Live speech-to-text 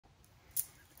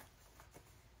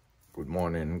Good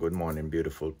morning,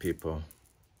 beautiful people.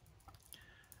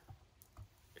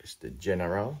 It's the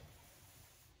General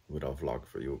with a vlog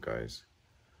for you guys.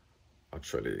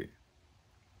 Actually,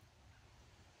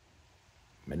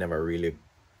 I never really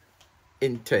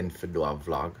intend to do a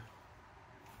vlog,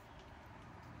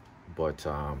 but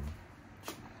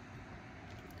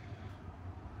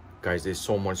guys, there's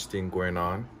so much thing going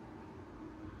on.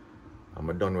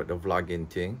 I'm done with the vlogging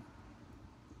thing,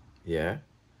 yeah.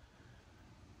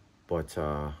 But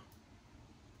I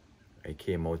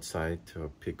came outside to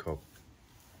pick up,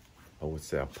 I would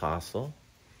say, a parcel.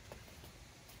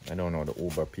 I don't know the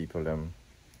Uber people them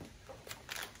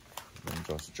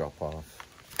just drop off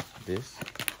this.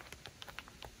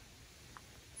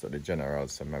 So the General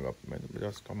said, "Me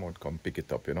just come pick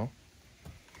it up, you know."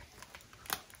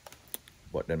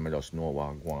 But then I just know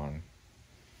what going on.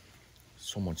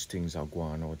 So much things are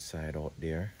going outside out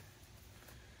there.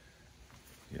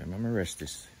 Yeah, I'm gonna rest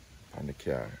this on the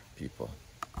car, people.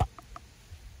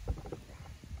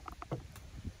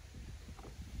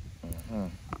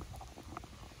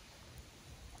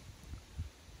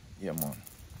 Yeah, man.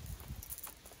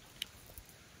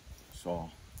 So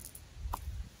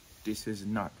this is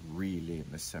not really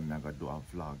me say me gonna do a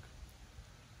vlog.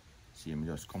 See me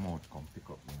just come out, come pick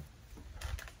up my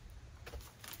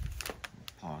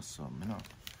parcel, you know.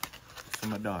 For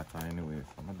my daughter anyway,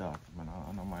 for my daughter, man,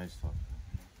 I know my stuff.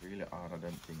 Really harder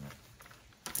than thing.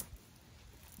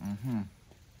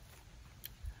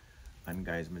 And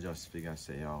guys, me just figure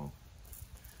say, yo,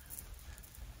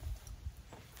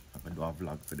 I'm gonna do a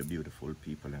vlog for the beautiful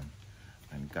people.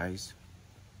 And guys,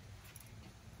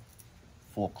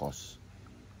 focus.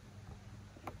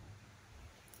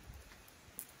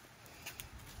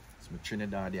 It's my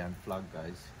Trinidadian flag,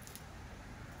 guys.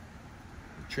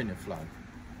 The Trini flag.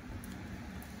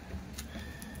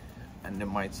 And they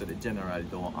might say the General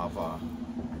don't have a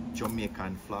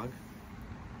Jamaican flag.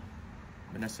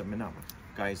 But I say,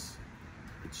 guys,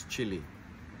 it's chilly.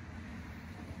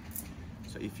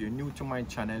 So if you're new to my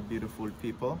channel, beautiful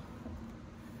people,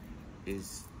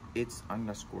 it's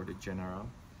 _the General.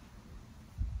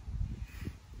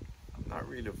 I'm not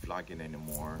really vlogging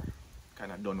anymore.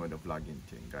 Kind of done with the vlogging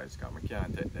thing, guys. Cause I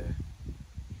can't take the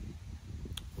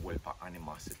wealth of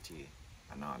animosity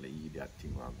and all the idiot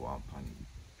thing where I go up and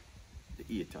the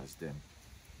haters them.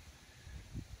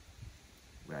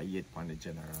 Where I hate on the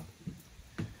General.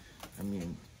 I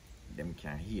mean, them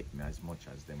can't hate me as much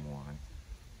as them want.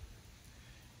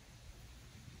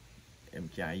 Them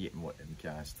can't hate me, but them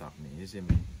can't stop me, you see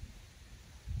me?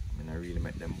 I mean, I really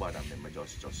make them bother me. I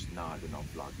just not do no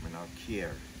vlog. I don't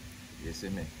care, you see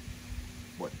me?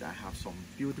 But I have some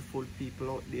beautiful people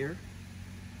out there.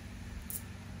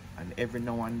 And every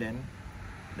now and then,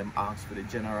 them ask for the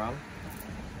General.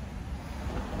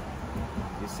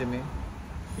 You see me?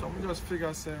 So I just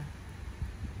figure, say,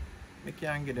 I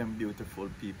can't get them beautiful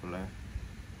people,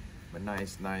 but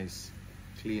nice,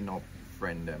 clean up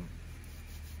friend them.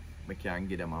 I can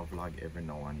give them a vlog every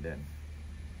now and then.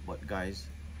 But guys,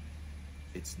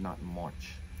 it's not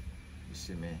much. You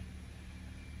see me?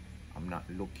 I'm not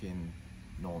looking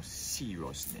no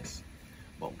seriousness.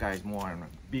 But guys, more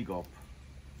big up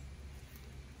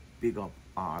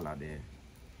all of the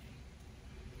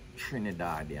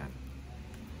Trinidadian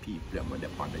people that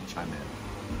are on the channel.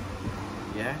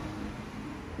 Yeah?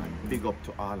 And big up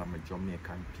to all of my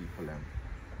Jamaican people.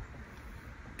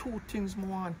 Two things I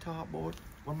want to talk about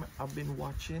what I've been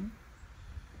watching,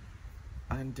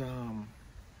 and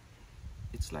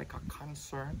it's like a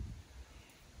concern.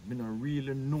 I don't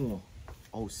really know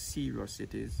how serious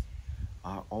it is,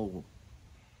 or how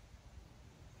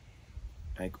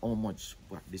much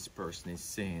what this person is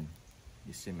saying.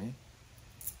 You see me?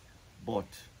 But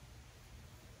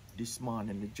this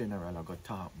morning the General I got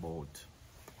talk about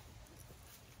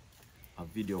a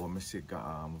video where I see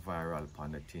got viral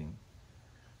on the thing.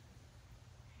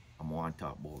 I want to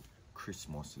talk about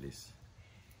Christmas list,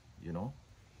 you know.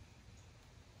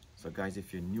 So guys,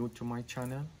 if you're new to my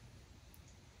channel,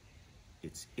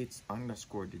 it's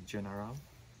 _the General.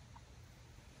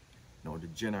 Now the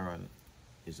General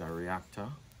is a reactor,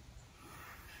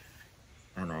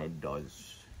 and I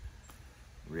does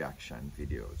reaction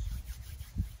videos.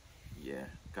 Yeah,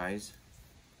 guys,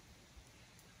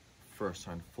 first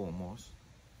and foremost,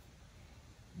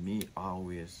 me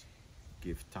always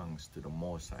give thanks to the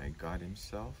Most High God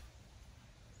himself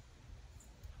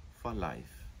for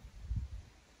life.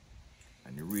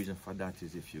 And the reason for that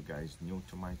is, if you guys new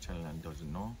to my channel and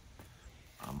doesn't know,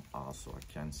 I'm also a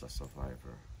cancer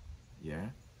survivor. Yeah?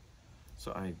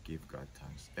 So I give God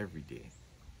thanks every day.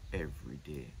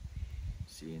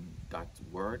 Seeing that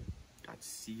word, that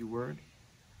C word,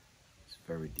 it's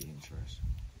very dangerous.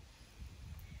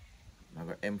 I'm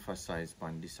going to emphasize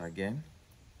on this again.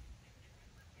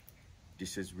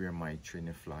 This is where my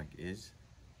Trini flag is.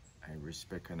 I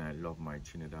respect and I love my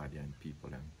Trinidadian people,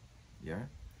 yeah,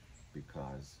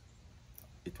 because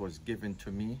it was given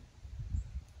to me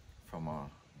from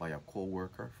by a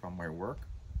co-worker from my work,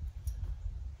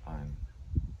 and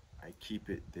I keep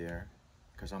it there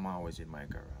because I'm always in my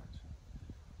garage.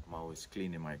 I'm always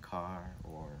cleaning my car,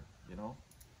 or you know,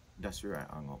 that's where I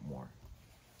hang up more,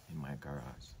 in my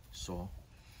garage. So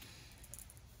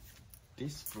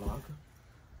this vlog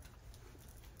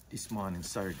this morning,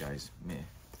 sorry guys,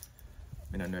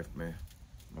 I don't know if my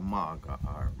mag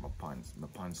or my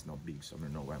pants not big, so I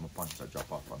don't know why my pants are drop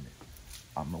off on me.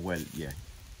 I'm well, yeah.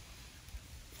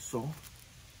 So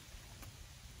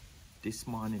this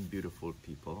morning, beautiful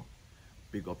people,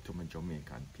 big up to my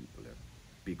Jamaican people,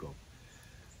 big up.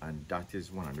 And that is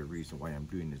one of the reasons why I'm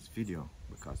doing this video,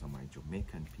 because of my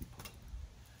Jamaican people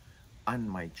and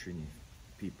my Trini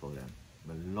people.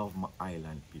 I love my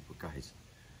island people, guys.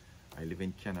 I live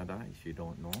in Canada, if you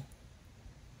don't know.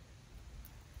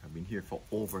 I've been here for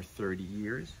over 30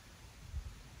 years.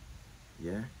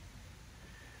 Yeah.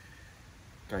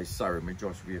 Guys, sorry, me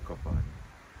just wake up on.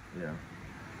 Yeah.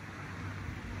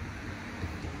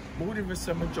 I wouldn't even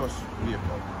say me just wake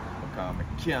up, because I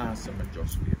can't say me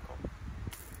just wake up.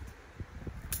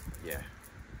 Yeah.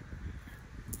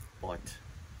 But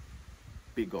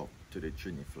big up to the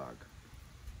Trini flag.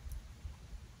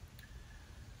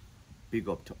 Big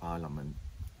up to all of my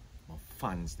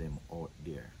fans them out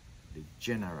there. The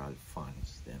general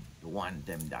fans them. The one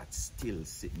them that's still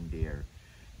sitting there,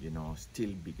 you know,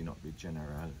 still bigging up the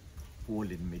general,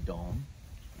 holding me down.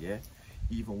 Yeah.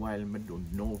 Even while me do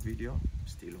no video,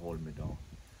 still hold me down.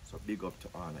 So big up to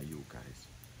all of you guys.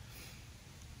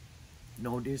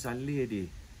 Now there's a lady,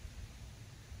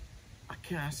 I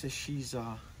can't say she's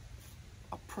a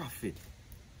prophet.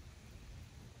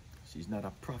 She's not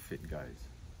a prophet, guys.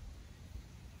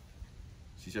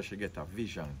 She just should get a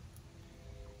vision.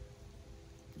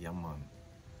 Yeah, man.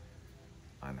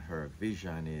 And her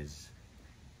vision is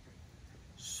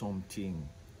something,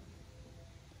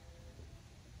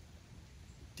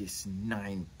 this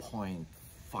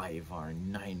 9.5 or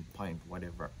 9 point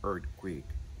whatever earthquake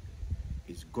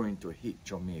is going to hit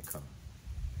Jamaica.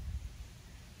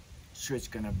 So it's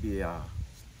gonna be a,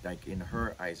 like in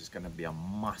her eyes, it's gonna be a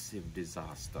massive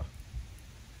disaster.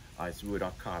 As we would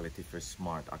call it, if we're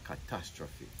smart, a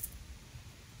catastrophe.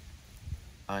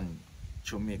 And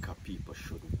Jamaica people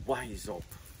should wise up.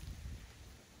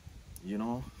 You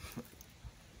know?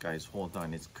 Guys, hold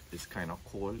on, it's kind of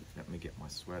cold. Let me get my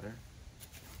sweater.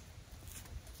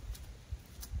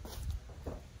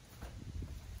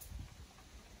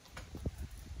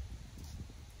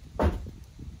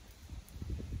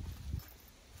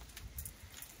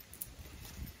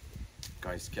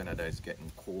 Guys, Canada is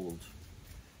getting cold.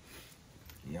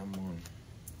 Yeah, man.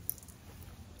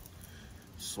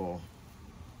 So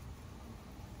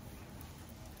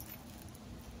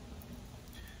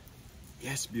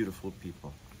yes, beautiful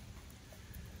people.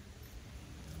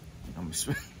 I'm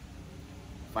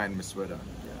find my sweater.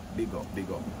 Yeah, big up, big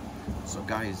up. So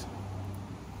guys,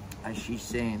 as she's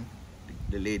saying,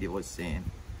 the lady was saying,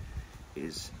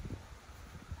 is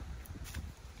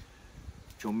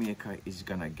Jamaica is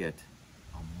gonna get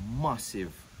a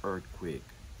massive earthquake.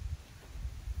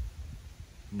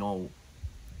 No,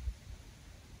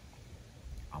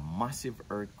 a massive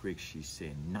earthquake, she's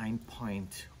saying 9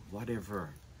 point whatever,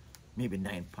 maybe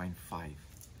 9.5.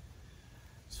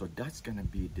 So that's gonna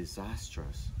be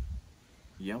disastrous.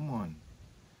 Yeah, man.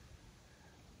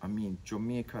 I mean,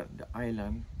 Jamaica, the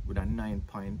island, with a 9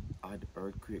 point odd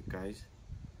earthquake, guys.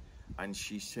 And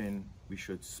she's saying we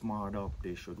should smart up,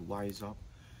 they should wise up.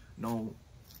 No,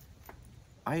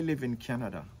 I live in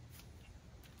Canada.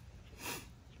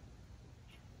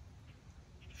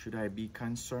 Should I be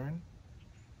concerned?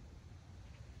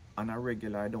 On a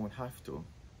regular, I don't have to,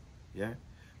 yeah?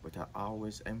 But I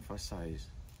always emphasize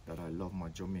that I love my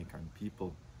Jamaican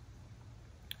people.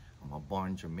 I'm a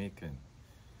born Jamaican,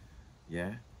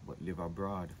 yeah? But live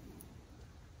abroad.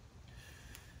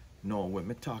 No, when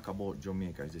me talk about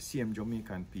Jamaica, it's the same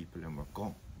Jamaican people and will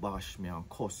come bash me and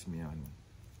cuss me and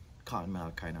call me all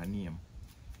kind of name.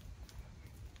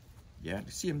 Yeah,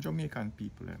 the same Jamaican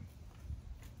people.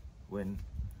 When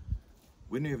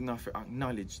we don't even have to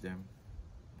acknowledge them.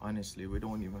 Honestly, we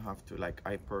don't even have to, like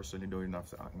I personally don't even have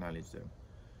to acknowledge them.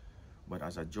 But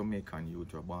as a Jamaican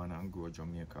youth, we're born and grow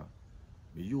Jamaica,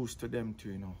 we used to them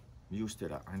too, you know. We used to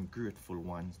the ungrateful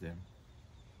ones, them.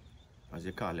 As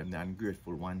you call them, the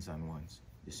ungrateful ones and ones.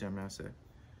 You see what I say?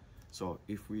 So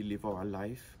if we live our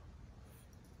life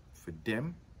for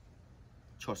them,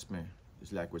 trust me,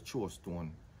 it's like we throw a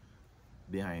stone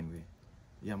behind we.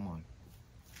 Yeah, man.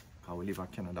 Cause we live in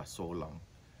Canada so long.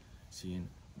 Seeing,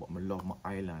 but I love my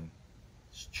island.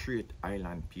 Straight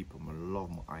island people. I love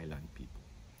my island people.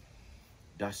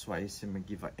 That's why you see me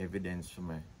give a evidence for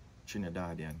my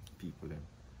Trinidadian people.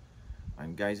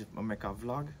 And guys, if I make a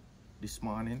vlog this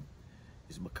morning,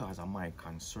 it's because of my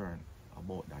concern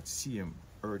about that same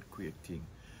earthquake thing.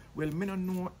 Well, me don't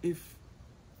know if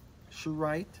she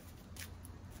right.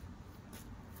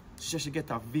 She said she get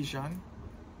a vision.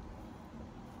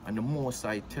 And the most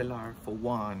I tell her for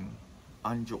one,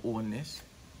 Andrew Holness.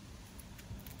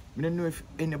 I don't know if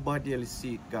anybody else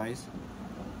see it, guys.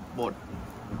 But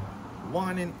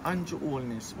one in Andrew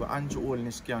Holness, what Andrew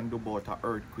Holness can do about an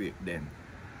earthquake then.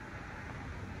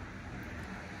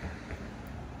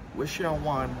 What she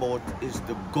want about is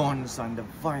the guns and the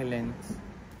violence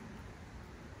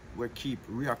we keep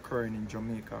reoccurring in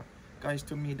Jamaica. Guys,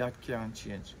 to me that can't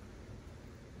change.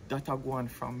 That are going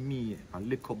from me, a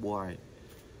little boy,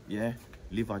 yeah,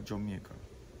 live at Jamaica.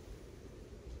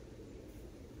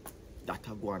 That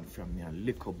are going from me, a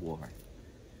little boy.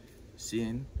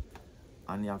 Seeing,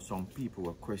 and you have some people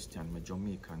who question my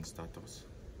Jamaican status.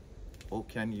 How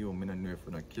can you? I don't know if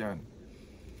you can.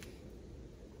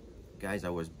 Guys, I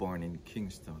was born in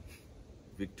Kingston,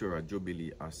 Victoria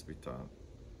Jubilee Hospital,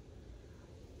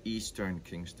 Eastern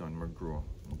Kingston, I grew.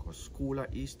 I go to school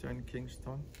at Eastern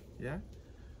Kingston, yeah.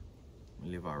 I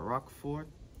live at Rockford,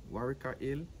 Warwick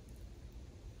Hill,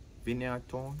 Vineyard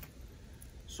Town.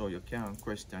 So you can't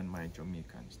question my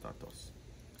Jamaican status.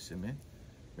 See me?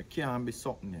 I can't be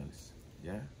something else,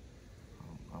 yeah.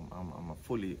 I'm a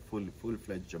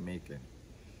full-fledged Jamaican.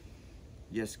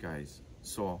 Yes, guys.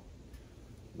 So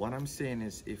what I'm saying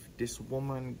is, if this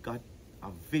woman got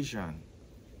a vision,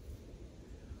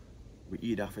 we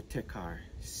either have to take her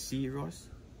serious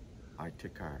or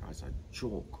take her as a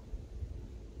joke.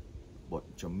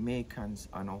 But Jamaicans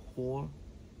on a whole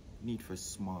need for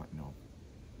smart now.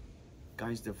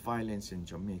 Guys, the violence in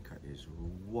Jamaica is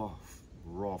rough.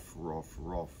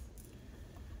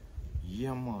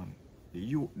 Yeah, man. The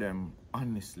youth them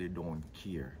honestly don't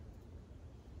care.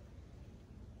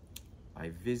 I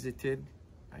visited,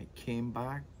 I came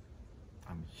back,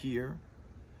 I'm here,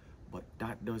 but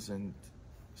that doesn't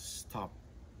stop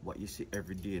what you see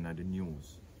every day in the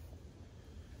news.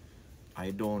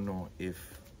 I don't know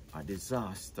if a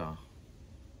disaster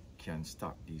can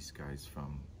stop these guys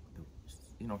from,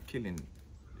 killing.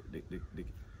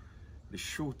 The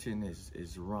shooting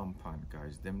is rampant,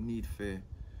 guys.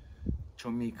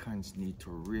 Jamaicans need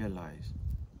to realize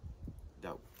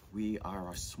that we are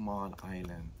a small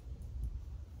island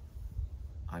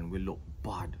and we look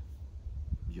bad,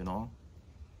 you know.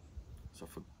 So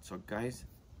guys,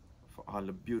 for all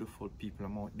the beautiful people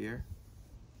out there,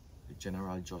 the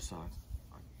general just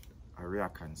I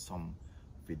reckon some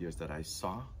videos that I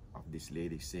saw of this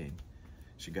lady saying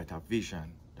she got a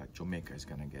vision that Jamaica is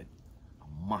gonna get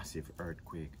a massive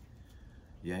earthquake,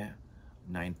 yeah,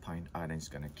 9-point island is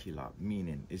gonna kill her,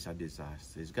 meaning it's a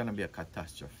disaster, it's gonna be a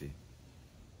catastrophe,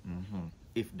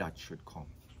 if that should come.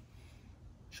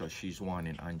 So she's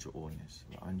warning Andrew Holness.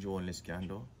 What Andrew Holness can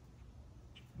do,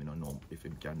 we don't know if he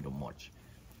can do much.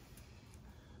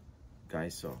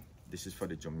 Guys, so this is for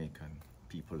the Jamaican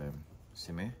people,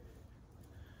 see me?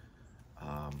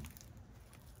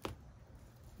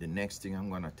 The next thing I'm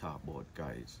gonna talk about,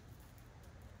 guys,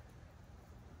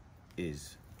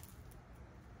 is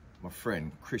my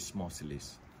friend Chris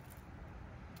Muslis,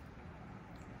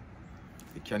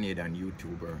 the Canadian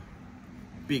YouTuber,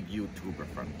 big YouTuber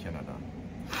from Canada.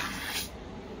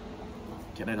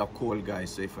 Canada cold,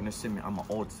 guys, so if you don't see me, I'm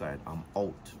outside, I'm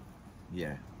out.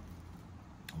 Yeah,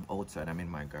 I'm outside, I'm in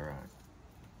my garage.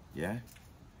 Yeah,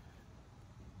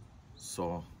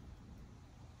 so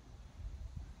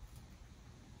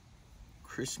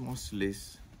Christmas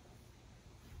list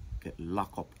get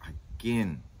locked up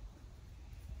again.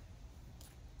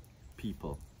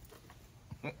 People,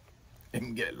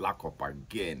 him get locked up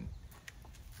again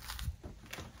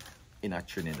in a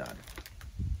Trinidad.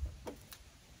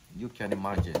 You can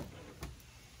imagine.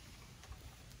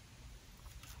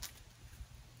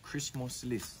 Christmas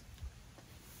list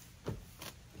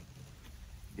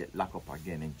get locked up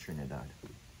again in Trinidad.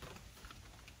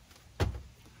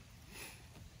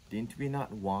 Didn't we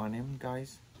not warn him,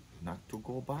 guys, not to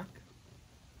go back?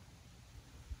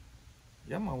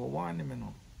 Yeah, man, we warn him, you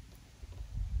know.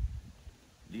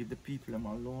 Leave the people them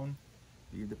alone.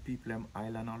 Leave the people them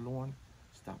island alone.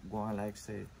 Stop going like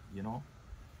say, you know.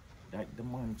 Like the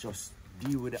man just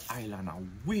deal with the island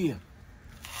away.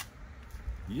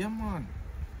 Yeah, man.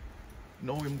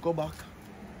 Now him go back.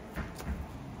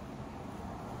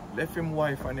 Left him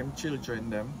wife and him children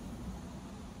them.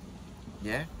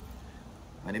 Yeah?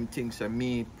 And him thinks of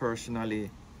me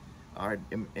personally, or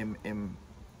him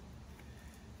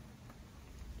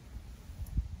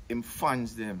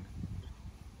fans them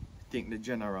think the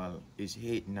general is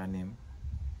hating on him.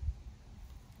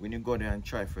 When you go there and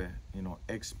try for, you know,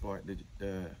 exploit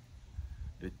the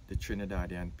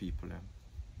Trinidadian people,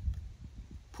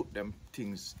 put them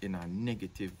things in a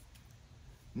negative.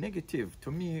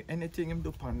 To me, anything him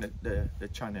do on the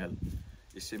channel,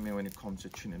 you see me, when it comes to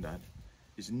Trinidad,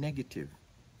 is negative.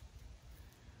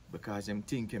 Because him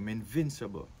think him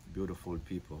invincible, beautiful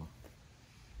people.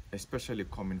 Especially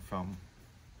coming from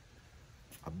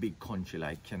a big country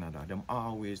like Canada. Them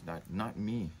always that, not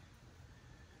me.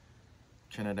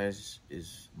 Canada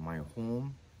is my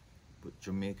home, but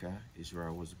Jamaica is where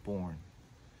I was born.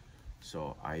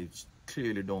 So I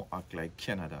clearly don't act like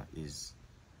Canada is,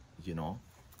 you know,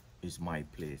 is my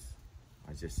place.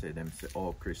 I just say them say,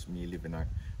 oh Chris, me live in a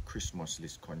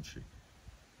Christmas-less country.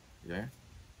 Yeah?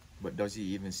 But does he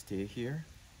even stay here?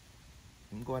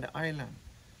 Him go on the island.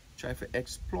 Try to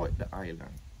exploit the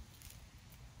island.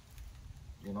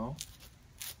 You know?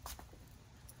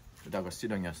 But I go sit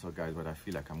down here, so guys, but I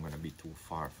feel like I'm gonna be too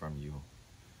far from you.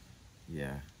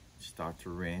 Yeah. Start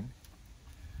to rain.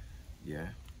 Yeah.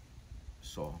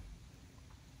 So,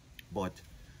 but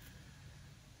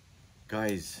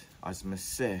guys, as me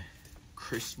say,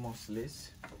 Christmas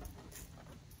list.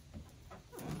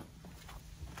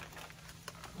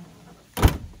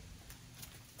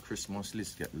 Christmas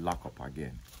list get locked up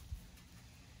again.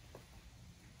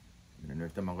 I don't know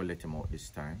if I'm gonna let him out this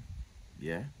time.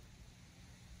 Yeah.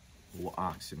 Who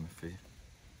ask him if he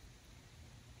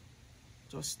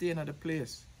just stay in the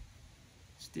place.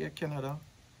 Stay in Canada.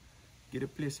 Give the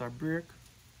place a break.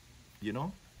 You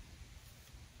know?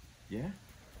 Yeah.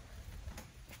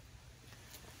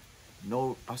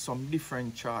 Now, some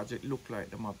different charge, it look like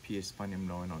them a pay span him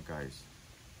now, you know, guys.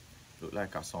 Look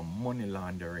like some money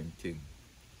laundering thing.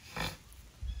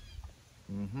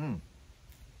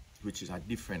 Which is a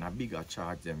bigger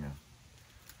charge them, yeah.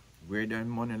 Where the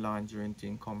money laundering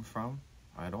thing come from,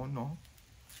 I don't know.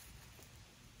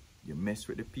 You mess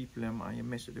with the people and you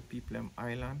mess with the people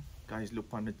island. Guys,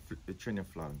 look on the Trinidad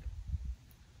flag.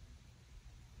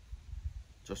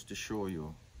 Just to show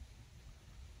you,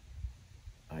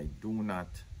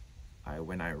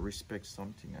 when I respect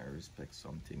something,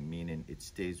 meaning it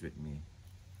stays with me.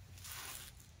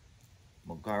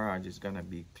 My garage is gonna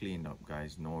be cleaned up,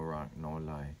 guys, no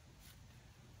lie.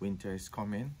 Winter is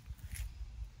coming,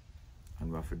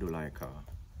 and we have to do like a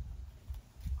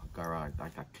garage,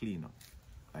 like a cleanup,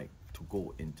 like to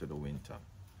go into the winter.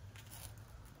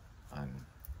 And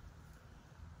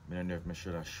I don't know if I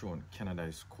should have shown, Canada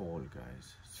is cold,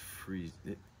 guys. It's freeze.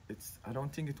 I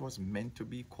don't think it was meant to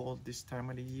be cold this time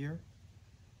of the year,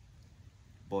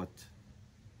 but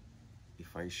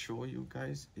if I show you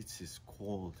guys, it's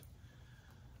cold.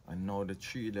 And now the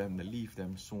leaf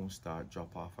them soon start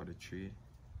drop off of the tree.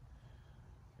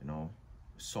 You know,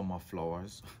 summer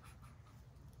flowers.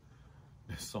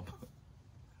 the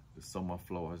summer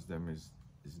flowers them is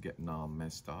getting all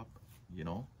messed up, you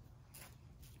know.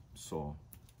 So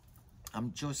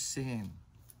I'm just saying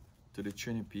to the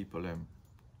Trinidad people,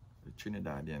 the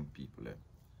Trinidadian people,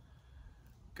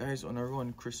 guys, on a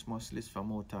run Christmas list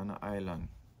from out on the island,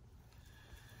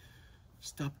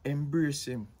 stop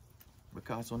embracing,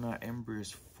 because on our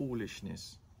embrace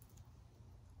foolishness.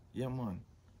 Yeah, man.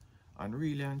 And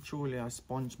really and truly, a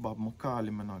SpongeBob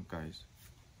Macaulay, man, guys.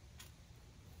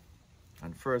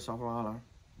 And first of all,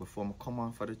 before I come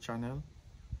on for the channel,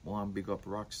 I want to big up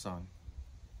Roxanne.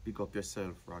 Big up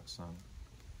yourself, Roxanne.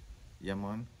 Yeah,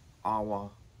 man.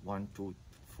 Hour 1, 2,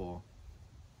 4.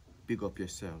 Big up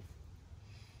yourself.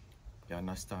 You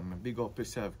understand me? Big up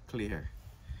yourself, Clear.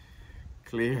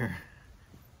 Clear.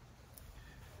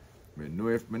 I know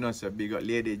if I not say big up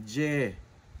Lady J.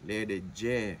 Lady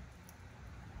J.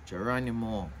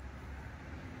 Geronimo.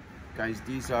 Guys,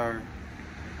 these are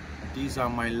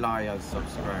my loyal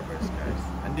subscribers, guys.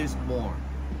 And there's more.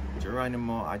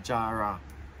 Geronimo, Ajara.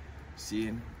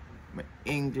 Seeing my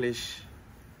English.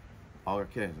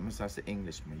 Okay, I'm going to say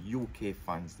English. My UK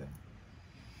fans them.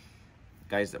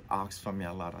 Guys that ask for me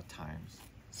a lot of times.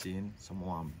 Seeing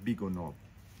someone big enough.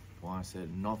 Want to say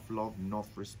enough love,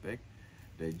 enough respect.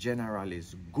 The general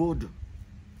is good.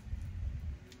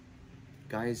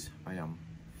 Guys, I am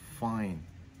fine.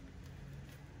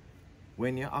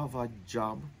 When you have a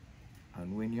job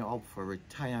and when you're up for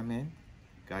retirement,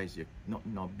 guys, you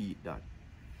not beat that.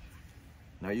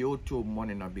 Now YouTube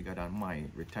money not bigger than my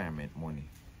retirement money.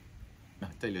 I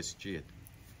tell you straight.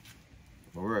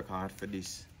 I work hard for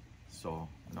this So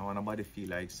now nobody feel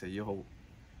like say, yo,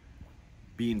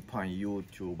 being on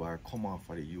YouTube or come off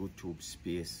of the YouTube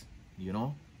space, you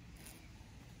know?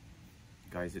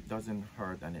 Guys, it doesn't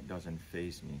hurt and it doesn't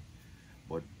faze me.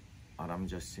 But what I'm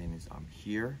just saying is I'm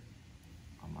here,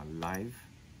 I'm alive,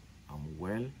 I'm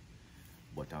well,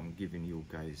 but I'm giving you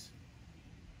guys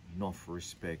enough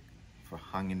respect for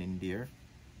hanging in there.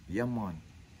 Yeah, man.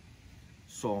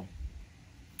 So,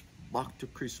 back to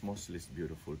Christmas list,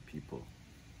 beautiful people.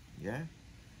 Yeah?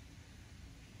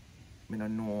 I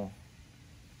don't know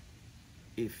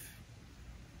if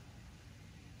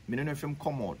him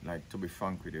come out, like, to be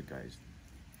frank with you guys.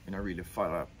 I don't really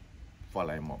follow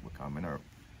him up because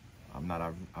I'm not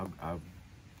a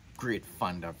great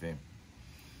fan of him.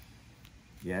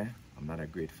 Yeah, I'm not a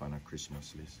great fan of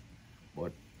Christmas list.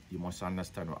 But you must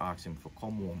understand, we asked him to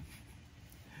come home.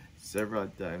 Several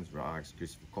times we asked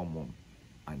Chris to come home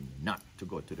and not to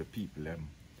go to the people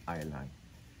island.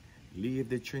 Leave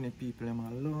the Trinidad people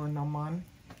alone, no, man.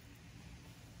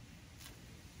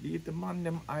 Leave the man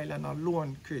them island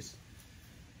alone, Chris.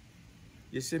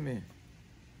 You see me?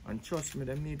 And trust me,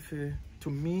 them need for, to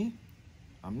me,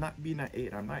 I'm not being an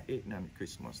hate, I'm not hating on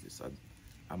Christmas this.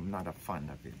 I'm not a fan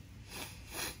of him.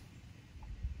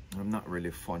 I'm not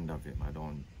really fond of him.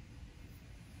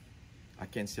 I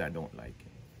can't say I don't like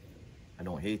him. I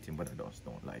don't hate him, but I just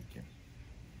don't like him.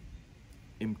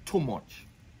 Him too much.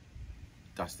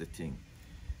 That's the thing.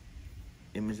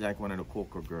 Him is like one of the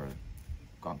Coco girl,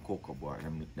 Coco boy.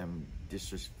 Them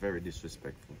very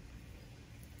disrespectful.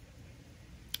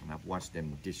 And I've watched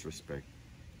them disrespect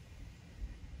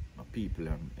my people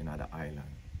in other island.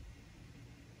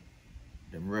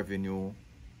 Them revenue,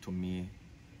 to me,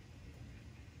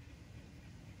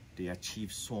 they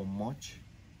achieve so much,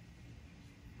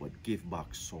 but give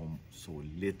back so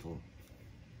little,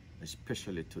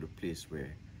 especially to the place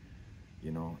where,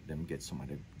 you know, them get some of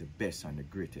the best and the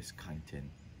greatest content.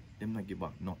 Them not give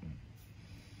back nothing.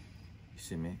 You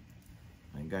see me?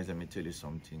 And guys, let me tell you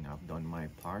something. I've done my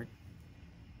part.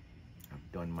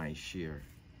 I've done my share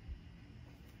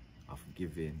of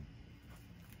giving,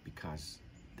 because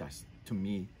that's, to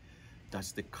me,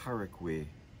 that's the correct way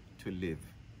to live.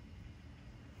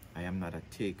 I am not a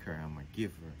taker, I'm a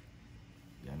giver.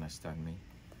 You understand me?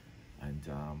 And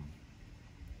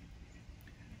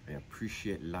I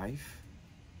appreciate life.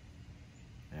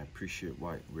 I appreciate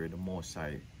where the Most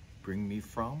High bring me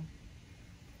from.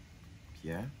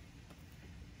 Yeah.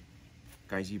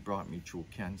 Guys, he brought me through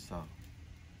cancer.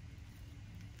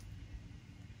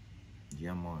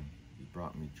 Yeah, man. He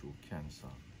brought me through cancer.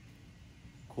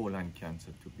 Colon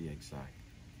cancer, to be exact.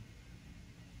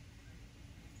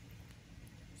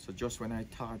 So just when I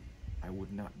thought I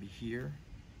would not be here,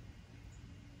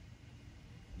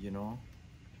 you know,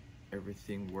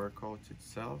 everything worked out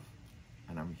itself,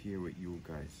 and I'm here with you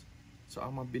guys. So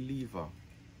I'm a believer,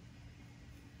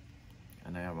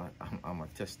 and I'm a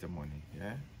testimony,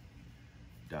 yeah,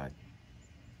 that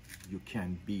you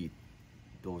can beat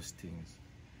those things.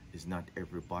 It's not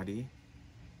everybody,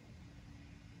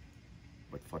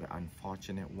 but for the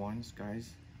unfortunate ones,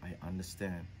 guys, I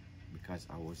understand, because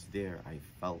I was there. I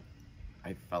felt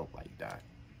like that.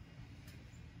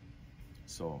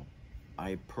 So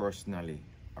I personally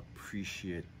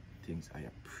appreciate things. I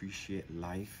appreciate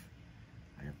life.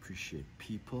 I appreciate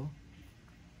people.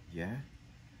 Yeah.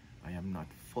 I am not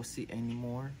fussy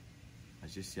anymore.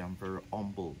 As you see, I'm very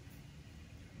humble.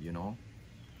 You know,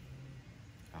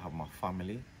 I have my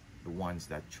family, the ones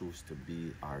that choose to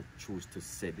be or choose to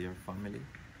say their family.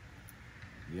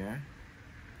 Yeah.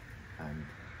 And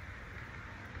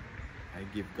I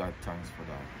give God thanks for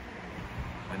that.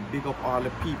 And big up all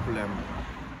the people on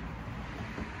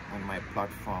my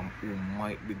platform who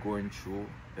might be going through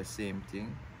the same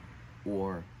thing,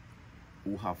 or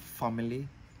who have family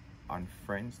and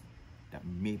friends that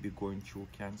may be going through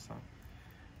cancer.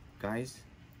 Guys,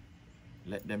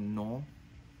 let them know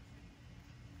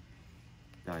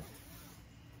that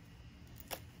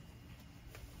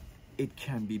it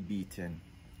can be beaten.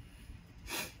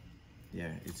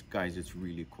 Yeah, it's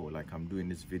really cold. Like, I'm doing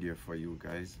this video for you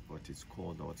guys, but it's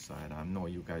cold outside. I know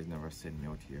you guys never send me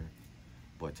out here,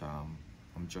 but I'm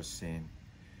just saying,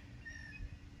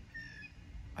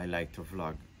 I like to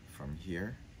vlog from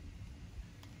here,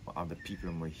 but other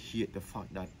people may hate the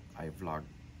fact that I vlog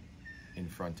in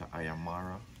front of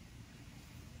Ayamara.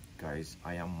 Guys,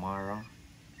 Ayamara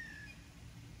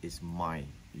is my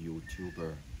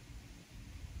YouTuber.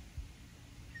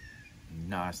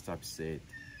 Nah, stop say it.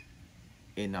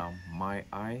 In my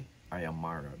eye,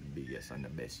 Ayamara, the biggest and the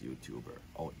best YouTuber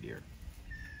out there.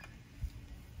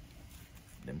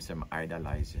 Them say I'm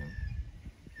idolizing.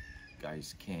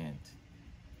 Guys can't.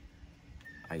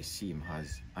 I see him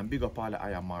as. And big up all the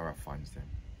Ayamara fans then.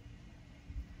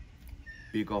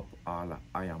 Big up all the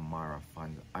Ayamara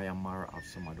fans. Ayamara have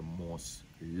some of the most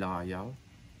loyal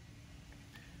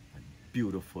and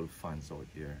beautiful fans out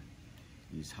there.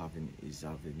 He's having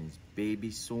his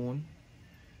baby soon.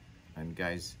 And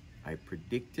guys, I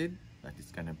predicted that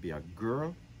it's gonna be a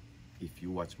girl. If you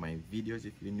watch my videos,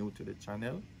 if you're new to the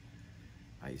channel,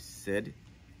 I said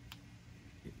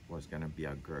it was gonna be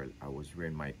a girl. I was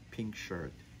wearing my pink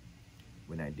shirt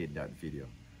when I did that video.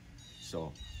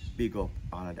 So big up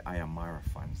all of the Ayamara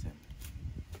fans then.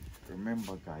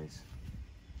 Remember guys,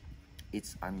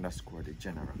 it's underscore the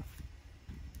general.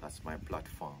 That's my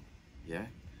platform, yeah?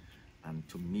 And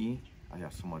to me, I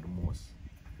have some of the most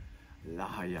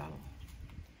loyal.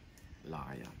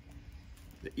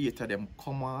 The 8 of them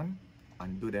come on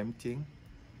and do them thing,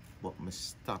 but me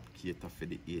stop cater for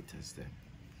the haters then.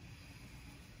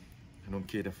 I don't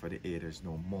cater for the haters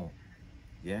no more,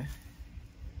 yeah?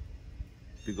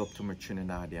 Big up to my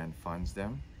Trinidadian fans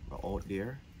them. We're out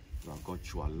there. We go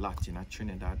through a lot in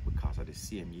Trinidad because of the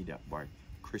same year that boy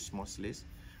Christmas list.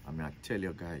 I'm gonna tell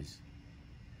you guys,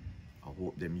 I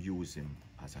hope them use him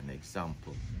as an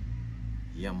example.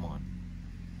 Yeah man.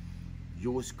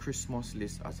 Use Christmas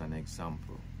list as an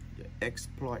example. You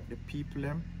exploit the people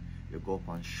them. You go up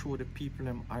and show the people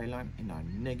them island in a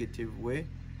negative way.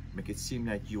 Make it seem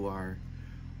like you are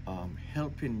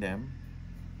helping them.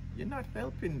 You're not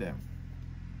helping them.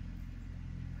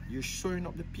 You're showing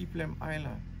up the people them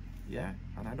island. Yeah,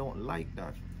 and I don't like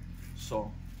that.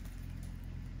 So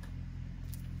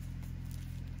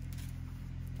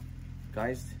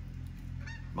guys,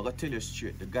 I'm gonna tell you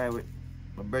straight, the guy with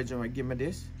my brother will give me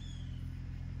this.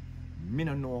 Me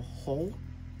don't know how.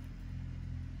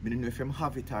 Me don't know if him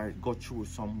have it or go through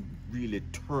some really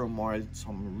turmoil,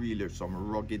 some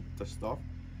rugged stuff.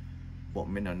 But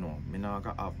me don't know. Me not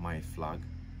gonna have my flag,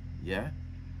 yeah,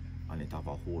 and it have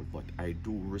a hole. But I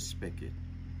do respect it.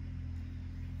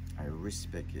 I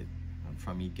respect it. And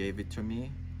from he gave it to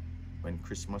me when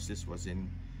Christmas was in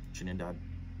Trinidad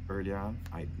earlier on,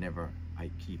 I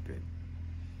keep it.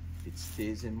 It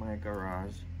stays in my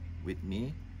garage with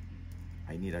me.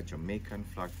 I need a Jamaican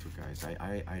flag too, guys.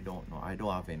 I don't know. I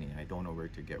don't have any. I don't know where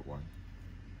to get one.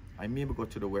 I maybe go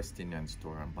to the West Indian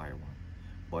store and buy one.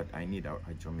 But I need a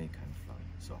Jamaican flag.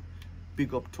 So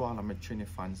big up to all of my Trini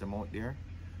fans them out there.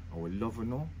 I will love you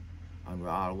know. And we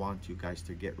all want you guys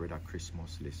to get rid of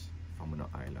Christmas list from the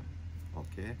island.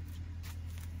 Okay?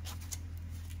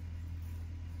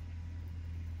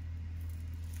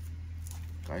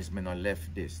 Guys, me not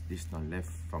left this. This not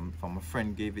left from a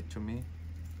friend gave it to me.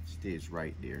 Stays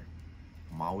right there.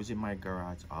 I'm always in my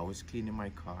garage, always cleaning my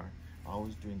car,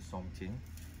 always doing something.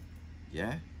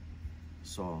 Yeah?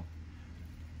 So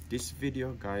this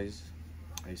video, guys,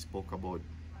 I spoke about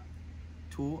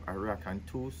Awaken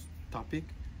 2 topic.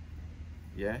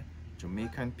 Yeah?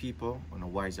 Jamaican people on a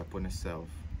wise up on yourself.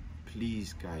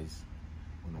 Please guys,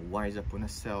 on a wise up on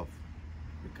yourself.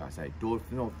 Because I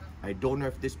don't know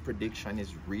if this prediction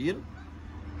is real.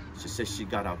 She says she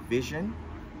got a vision,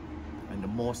 and the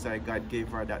Most High God gave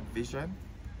her that vision.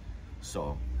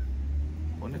 So,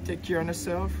 wanna take care of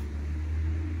yourself.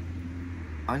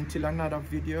 Until another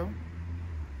video,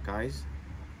 guys,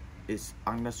 it's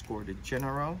underscore the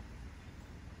general.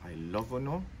 I love you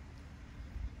know.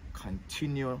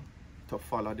 Continue to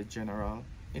follow the general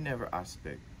in every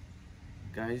aspect.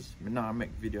 Guys, me not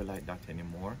make video like that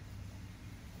anymore.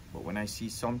 But when I see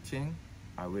something,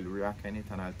 I will react on it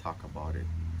and I'll talk about it.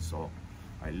 So,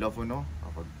 I love you know.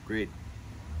 Have a great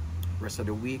rest of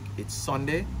the week. It's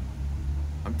Sunday.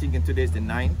 I'm thinking today's the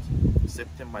 9th,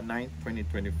 September 9th,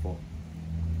 2024.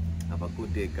 Have a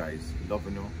good day, guys. Love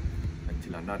you know.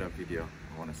 Until another video,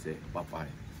 I want to say bye-bye.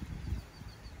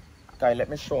 Guys, let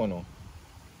me show you.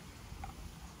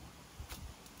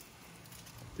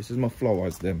 This is my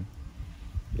flowers, them.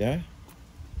 Yeah?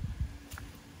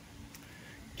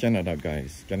 Canada,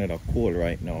 guys. Canada cold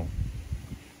right now.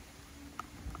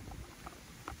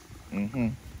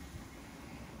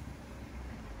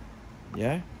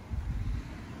 Yeah?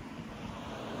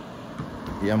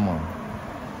 Yeah, man.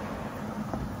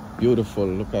 Beautiful.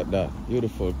 Look at that.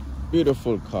 Beautiful.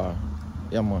 Beautiful car.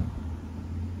 Yeah, man.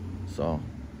 So